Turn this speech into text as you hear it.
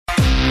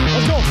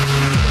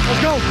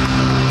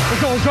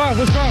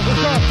Let's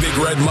go. Big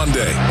Red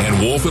Monday and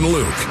Wolf and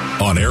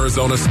Luke on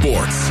Arizona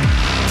Sports.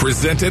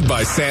 Presented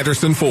by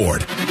Sanderson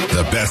Ford.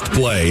 The best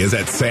play is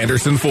at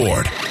Sanderson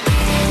Ford.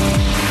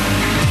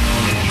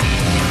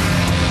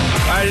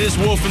 All right, it is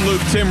Wolf and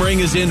Luke. Tim Ring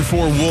is in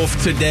for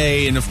Wolf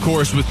today. And, of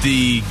course, with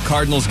the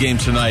Cardinals game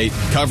tonight,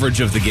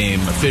 coverage of the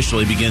game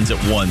officially begins at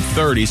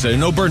 1:30. So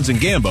no Burns and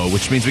Gambo,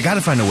 which means we got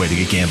to find a way to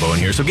get Gambo in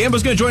here. So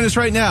Gambo's going to join us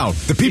right now.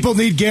 The people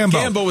need Gambo.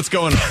 Gambo, what's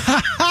going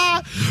on?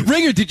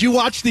 Ringer, did you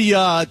watch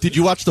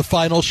the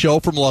final show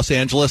from Los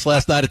Angeles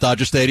last night at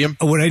Dodger Stadium?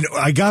 When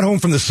I got home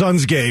from the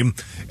Suns game,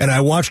 and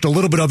I watched a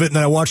little bit of it, and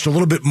then I watched a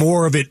little bit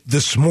more of it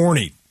this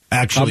morning,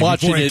 actually,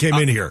 before I came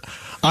in here.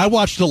 I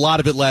watched a lot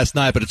of it last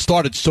night, but it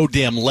started so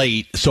damn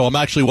late, so I'm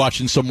actually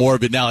watching some more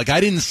of it now. Like, I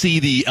didn't see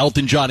the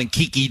Elton John and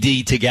Kiki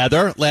D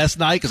together last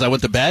night because I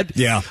went to bed.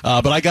 Yeah.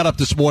 But I got up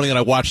this morning and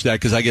I watched that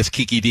because I guess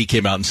Kiki D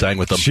came out and sang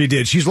with them. She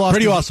did. She's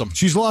lost awesome.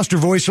 She's lost her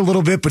voice a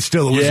little bit, but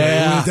still,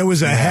 it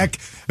was a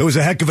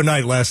heck of a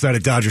night last night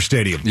at Dodger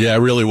Stadium. Yeah, it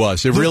really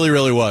was. It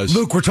really was.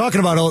 Luke, we're talking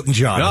about Elton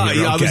John. No,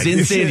 I was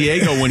in San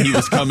Diego when he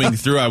was coming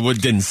through. I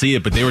didn't see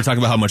it, but they were talking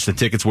about how much the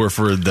tickets were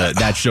for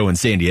that show in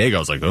San Diego. I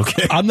was like,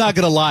 okay. I'm not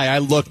going to lie. I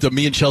looked,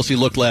 me and Chelsea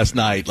looked last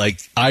night, like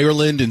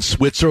Ireland and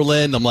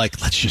Switzerland. I'm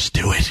like, let's just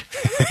do it.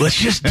 Let's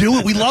just do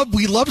it. We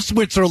love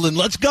Switzerland.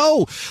 Let's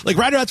go. Like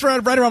right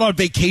around on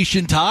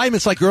vacation time.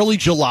 It's like early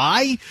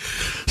July.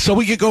 So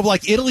we could go,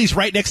 like, Italy's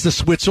right next to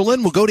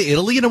Switzerland. We'll go to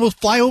Italy and then we'll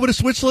fly over to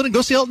Switzerland and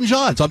go see Elton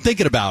John. So I'm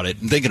thinking about it.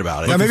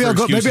 Yeah, maybe I'll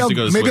go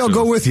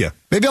with you.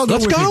 Maybe I'll go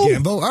with you,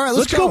 Gambo. All right,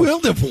 let's go. We'll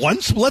live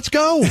once. Let's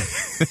go. All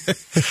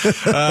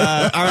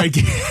right,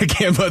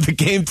 Gambo, the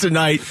game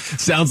tonight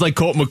sounds like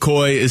Colt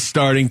McCoy is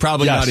starting.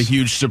 Probably not a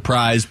huge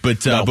surprise,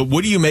 but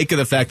what do you make of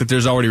the fact that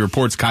there's already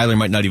reports Kyler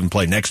might not even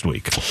play next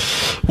week?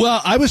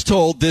 Well, I was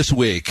told this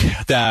week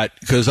that,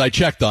 because I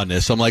checked on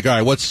this, I'm like, all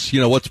right, what's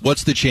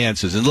the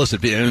chances? And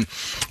listen,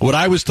 what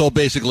I was told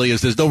basically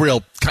is there's no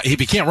real, if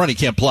he can't run, he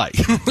can't play.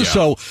 Yeah.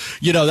 So,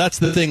 that's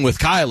the thing with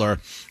Kyler.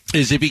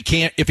 Is if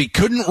he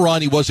couldn't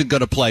run, he wasn't going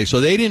to play. So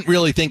they didn't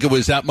really think it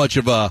was that much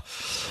of a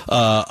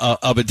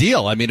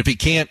deal. I mean, if he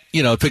can't,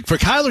 for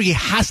Kyler, he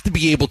has to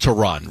be able to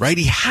run, right?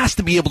 He has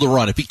to be able to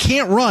run. If he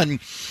can't run,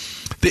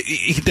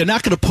 they're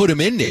not going to put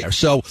him in there.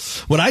 So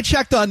when I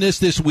checked on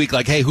this week,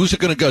 like, hey, who's it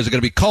going to go? Is it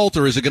going to be Colt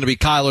or is it going to be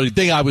Kyler? The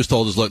thing I was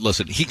told is, look,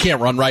 listen, he can't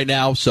run right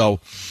now,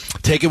 so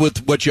take it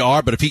with what you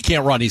are. But if he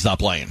can't run, he's not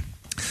playing.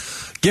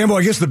 Gambo,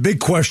 I guess the big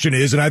question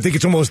is, and I think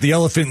it's almost the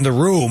elephant in the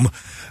room,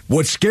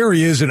 what's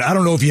scary is, and I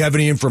don't know if you have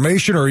any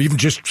information or even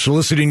just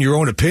soliciting your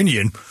own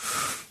opinion,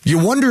 you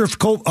wonder if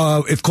Colt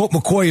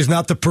McCoy is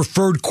not the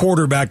preferred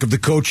quarterback of the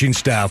coaching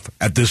staff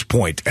at this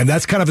point. And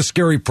that's kind of a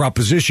scary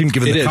proposition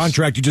given the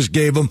contract you just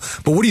gave him.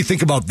 But what do you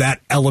think about that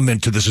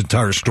element to this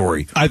entire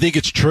story? I think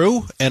it's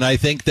true, and I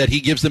think that he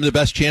gives them the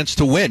best chance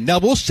to win. Now,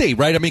 we'll see,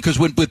 right? I mean, because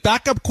with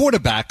backup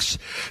quarterbacks,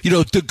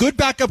 the good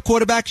backup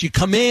quarterbacks, you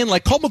come in,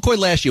 like Colt McCoy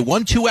last year,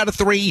 1, 2 out of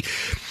 3.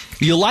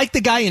 You like the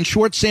guy in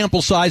short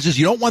sample sizes.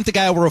 You don't want the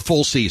guy over a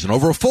full season.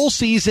 Over a full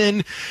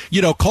season,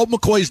 Colt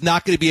McCoy is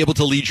not going to be able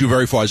to lead you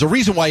very far. There's a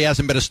reason why he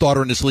hasn't been a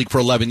starter in this league for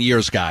 11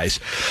 years, guys.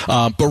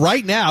 But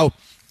right now,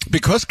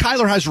 because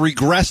Kyler has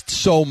regressed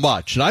so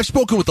much, and I've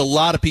spoken with a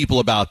lot of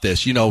people about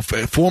this,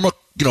 former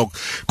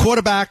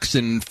quarterbacks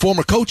and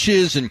former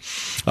coaches and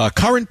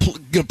current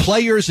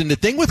players. And the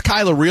thing with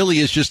Kyler really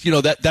is just,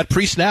 that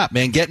pre-snap,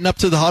 man, getting up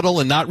to the huddle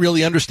and not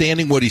really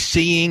understanding what he's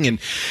seeing. And,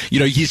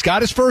 he's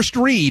got his first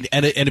read.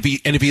 And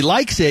if he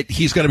likes it,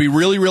 he's going to be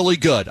really, really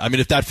good. I mean,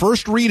 if that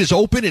first read is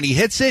open and he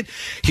hits it,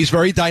 he's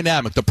very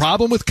dynamic. The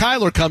problem with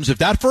Kyler comes if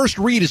that first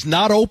read is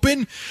not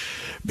open,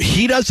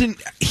 he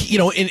doesn't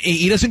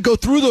go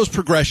through those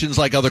progressions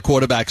like other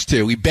quarterbacks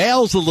do. He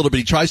bails a little bit.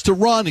 He tries to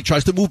run. He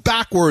tries to move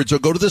backwards or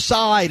go to the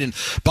side and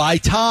buy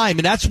time.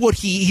 And that's what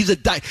he's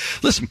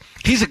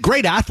a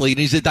great athlete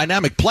and he's a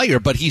dynamic player,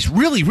 but he's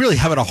really, really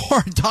having a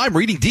hard time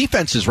reading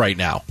defenses right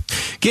now.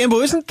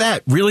 Gambo, isn't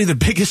that really the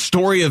biggest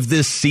story of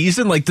this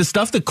season? Like the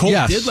stuff that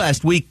Colt did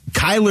last week,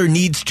 Kyler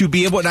needs to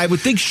be able, and I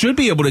would think should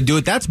be able to do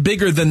it. That's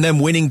bigger than them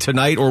winning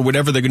tonight or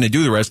whatever they're going to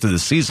do the rest of the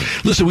season.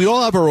 Listen, we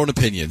all have our own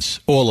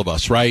opinions, all of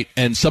us, right?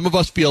 And some of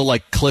us feel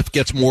like Cliff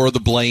gets more of the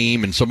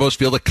blame, and some of us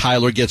feel that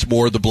Kyler gets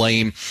more of the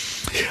blame.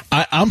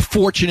 I'm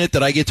fortunate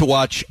that I get to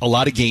watch a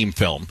lot of game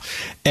film.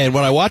 And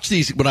when I watch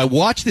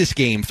this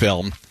game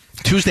film,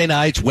 Tuesday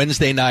nights,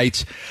 Wednesday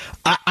nights,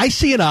 I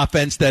see an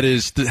offense that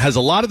has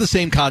a lot of the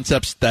same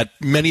concepts that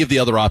many of the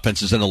other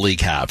offenses in the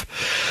league have.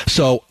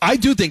 So I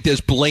do think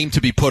there's blame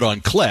to be put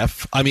on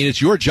Cliff. I mean, it's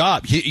your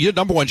job. Your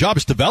number one job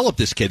is to develop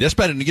this kid. They're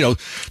spending,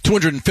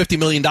 $250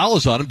 million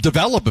on him.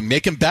 Develop him,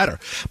 make him better.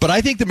 But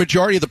I think the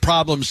majority of the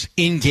problems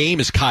in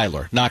game is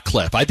Kyler, not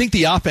Cliff. I think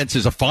the offense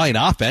is a fine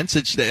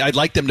offense. I'd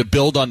like them to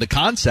build on the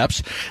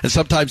concepts, and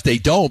sometimes they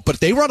don't. But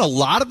they run a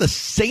lot of the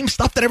same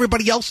stuff that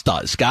everybody else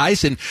does,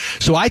 guys. And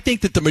so I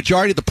think that the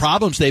majority of the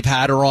problems they've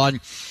had are on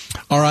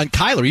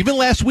Kyler. Even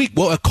last week,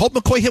 Colt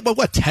McCoy hit,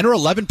 10 or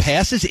 11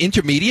 passes,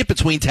 intermediate,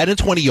 between 10 and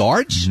 20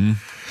 yards?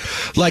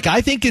 Mm-hmm. Like,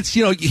 I think it's,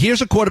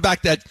 here's a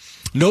quarterback that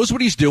knows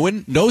what he's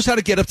doing, knows how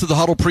to get up to the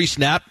huddle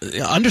pre-snap,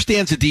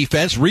 understands the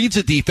defense, reads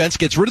the defense,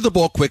 gets rid of the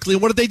ball quickly.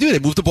 And what did they do? They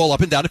moved the ball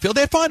up and down the field.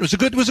 They had fun. It was a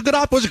good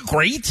offense. Was it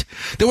great?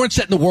 They weren't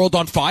setting the world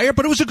on fire,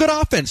 but it was a good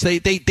offense. They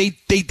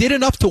did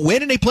enough to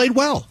win, and they played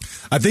well.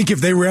 I think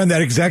if they ran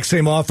that exact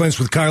same offense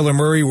with Kyler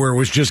Murray, where it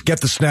was just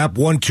get the snap,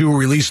 1-2,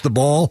 release the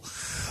ball,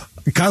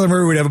 Kyler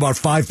Murray would have about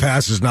 5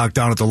 passes knocked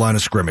down at the line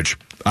of scrimmage.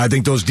 I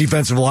think those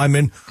defensive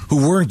linemen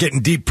who weren't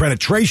getting deep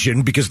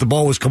penetration because the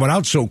ball was coming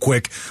out so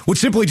quick would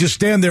simply just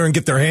stand there and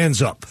get their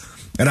hands up.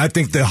 And I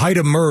think the height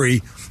of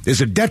Murray is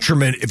a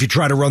detriment if you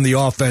try to run the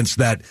offense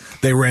that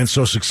they ran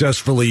so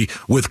successfully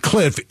with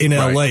Cliff in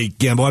L.A.,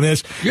 Gambo. I mean,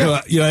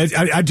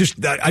 I just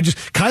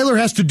Kyler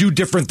has to do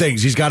different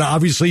things. He's got to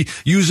obviously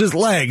use his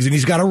legs, and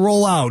he's got to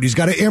roll out. He's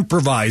got to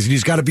improvise, and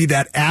he's got to be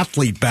that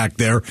athlete back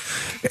there,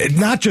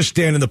 not just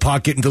stand in the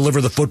pocket and deliver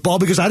the football.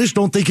 Because I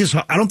don't think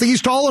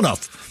he's tall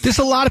enough. There's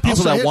a lot of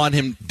people that want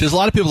him. There's a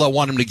lot of people that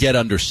want him to get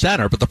under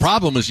center, but the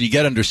problem is, you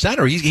get under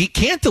center, he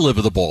can't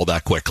deliver the ball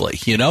that quickly.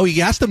 You know, he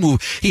has to move.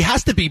 He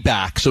has to be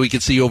back so he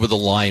can see over the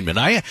lineman.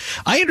 I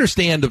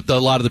understand a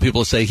lot of the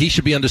people say he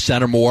should be under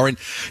center more, and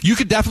you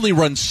could definitely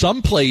run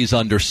some plays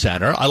under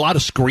center, a lot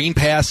of screen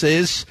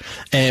passes,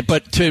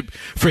 but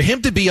for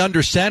him to be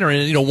under center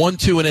and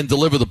 1-2 and then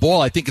deliver the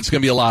ball, I think it's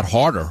going to be a lot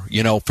harder,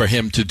 for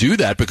him to do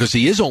that because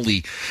he is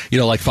only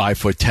like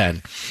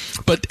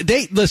 5'10". But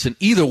listen,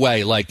 either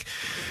way, like.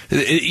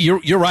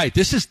 You're right.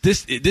 This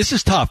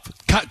is tough.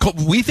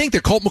 We think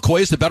that Colt McCoy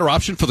is the better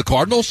option for the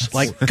Cardinals.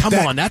 Like, come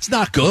on, that's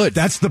not good.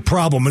 That's the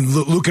problem. And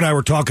Luke and I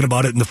were talking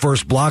about it in the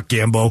first block,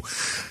 Gambo.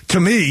 To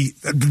me,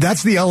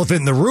 that's the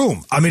elephant in the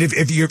room. I mean,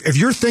 if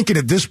you're thinking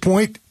at this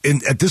point of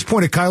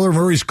Kyler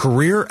Murray's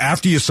career,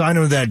 after you sign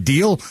him to that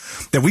deal,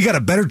 that we got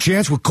a better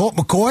chance with Colt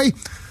McCoy,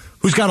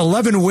 who's got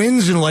 11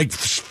 wins in like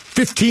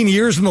 15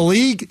 years in the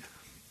league,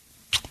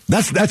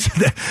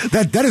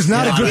 that is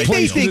not a good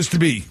place for this to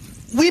be.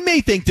 We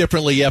may think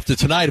differently after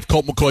tonight if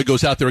Colt McCoy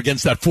goes out there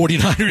against that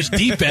 49ers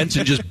defense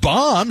and just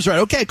bombs, right?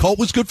 Okay, Colt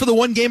was good for the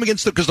one game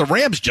against because the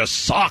Rams just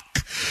suck.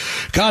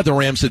 God, the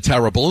Rams are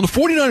terrible. And the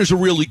 49ers are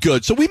really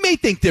good. So we may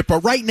think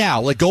different. But right now,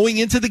 like going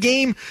into the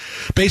game,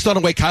 based on the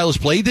way Kyler's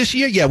played this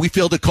year, yeah, we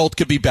feel that Colt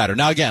could be better.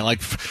 Now, again,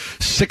 like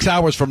 6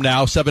 hours from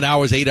now, 7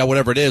 hours, 8 hours,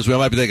 whatever it is, we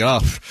might be thinking,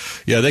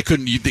 they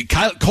couldn't.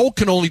 Colt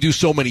can only do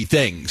so many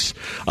things.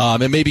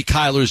 And maybe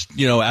Kyler's,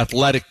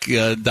 athletic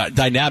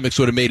dynamics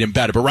would have made him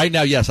better. But right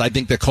now, yes, I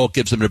think that Colt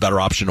gives them a better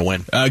option to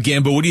win.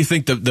 Gambo, what do you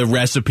think the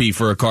recipe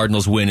for a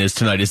Cardinals win is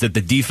tonight? Is it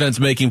the defense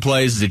making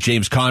plays? Is it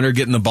James Conner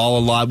getting the ball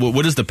a lot?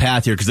 What is the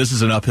path here? Because this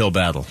is an uphill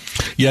battle.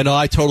 Yeah, no,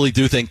 I totally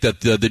do think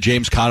that the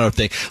James Conner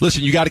thing.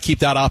 Listen, you got to keep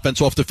that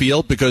offense off the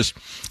field because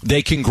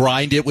they can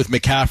grind it with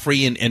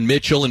McCaffrey and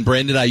Mitchell and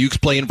Brandon Ayuk's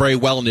playing very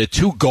well, and their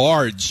two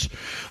guards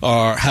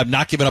have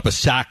not given up a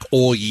sack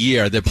all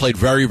year. They've played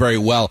very, very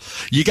well.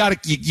 You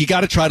got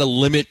to try to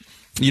limit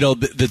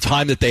the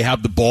time that they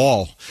have the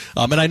ball.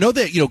 And I know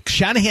that,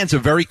 Shanahan's a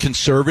very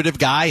conservative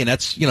guy, and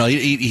that's,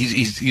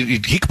 he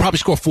could probably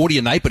score 40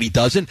 a night, but he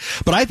doesn't.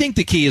 But I think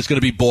the key is going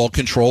to be ball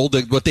control.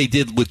 What they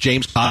did with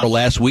James Conner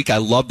last week, I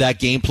love that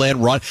game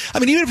plan. Run. I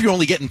mean, even if you're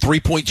only getting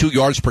 3.2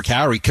 yards per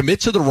carry, commit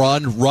to the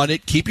run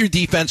it, keep your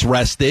defense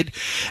rested,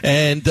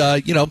 and,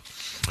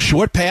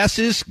 short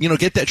passes,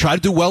 get that. Try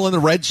to do well in the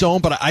red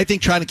zone, but I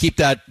think trying to keep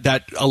that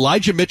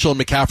Elijah Mitchell and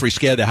McCaffrey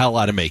scared the hell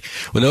out of me.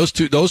 When those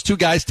two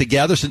guys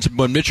together, since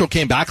when Mitchell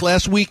came back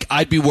last week,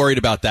 I'd be worried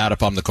about that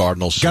if I'm the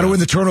Cardinals. Got to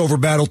win the turnover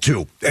battle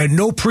too, and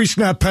no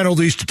pre-snap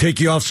penalties to take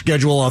you off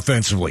schedule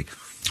offensively.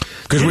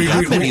 Because we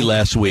had many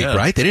last week,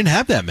 right? They didn't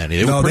have that many.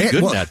 They were pretty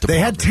good in that department. They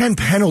had 10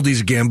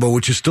 penalties, Gambo,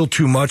 which is still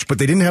too much, but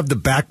they didn't have the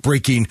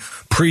back-breaking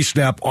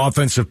pre-snap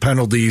offensive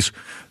penalties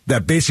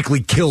that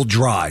basically kill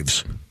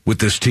drives with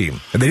this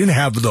team. And they didn't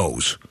have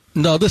those.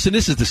 No, listen,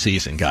 this is the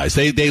season, guys.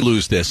 They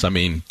lose this. I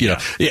mean,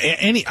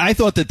 I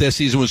thought that their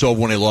season was over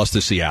when they lost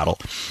to Seattle.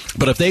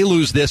 But if they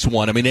lose this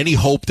one, I mean, any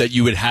hope that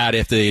you had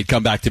if they had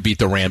come back to beat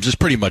the Rams is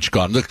pretty much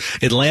gone. Look,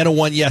 Atlanta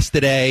won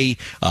yesterday.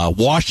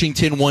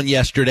 Washington won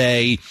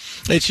yesterday.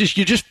 It's just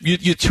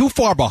you're too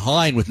far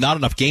behind with not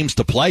enough games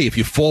to play if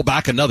you fall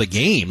back another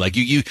game. Like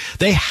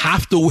they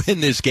have to win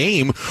this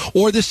game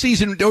or this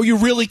season, or you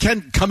really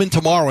can come in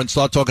tomorrow and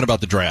start talking about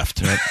the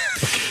draft.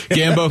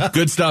 Gambo,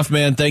 good stuff,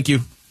 man. Thank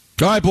you.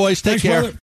 All right, boys. Take care. Brother.